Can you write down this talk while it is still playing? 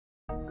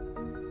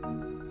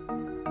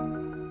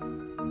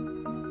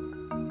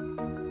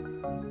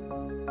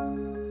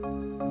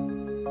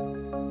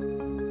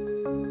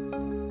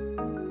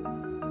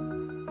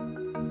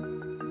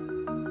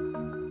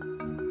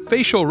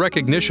facial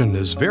recognition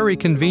is very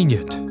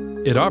convenient.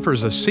 It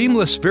offers a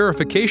seamless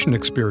verification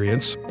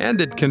experience,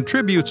 and it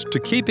contributes to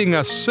keeping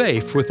us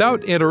safe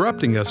without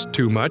interrupting us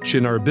too much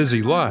in our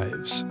busy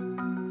lives.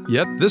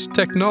 Yet this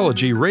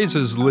technology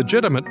raises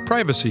legitimate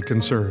privacy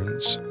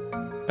concerns.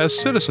 As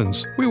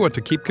citizens, we want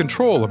to keep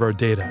control of our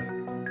data.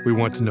 We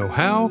want to know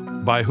how,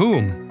 by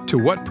whom, to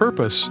what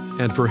purpose,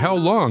 and for how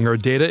long our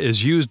data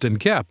is used and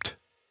kept.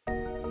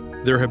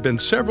 There have been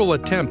several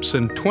attempts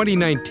in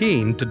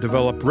 2019 to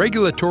develop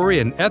regulatory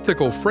and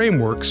ethical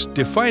frameworks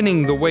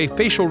defining the way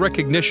facial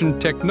recognition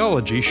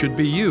technology should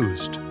be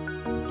used.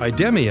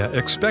 IDEMIA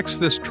expects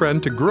this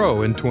trend to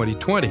grow in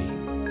 2020.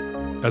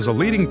 As a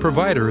leading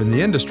provider in the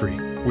industry,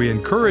 we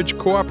encourage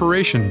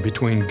cooperation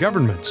between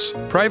governments,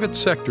 private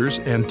sectors,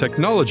 and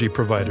technology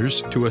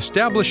providers to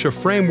establish a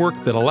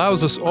framework that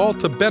allows us all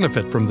to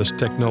benefit from this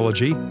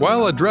technology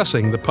while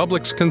addressing the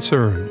public's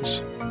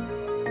concerns.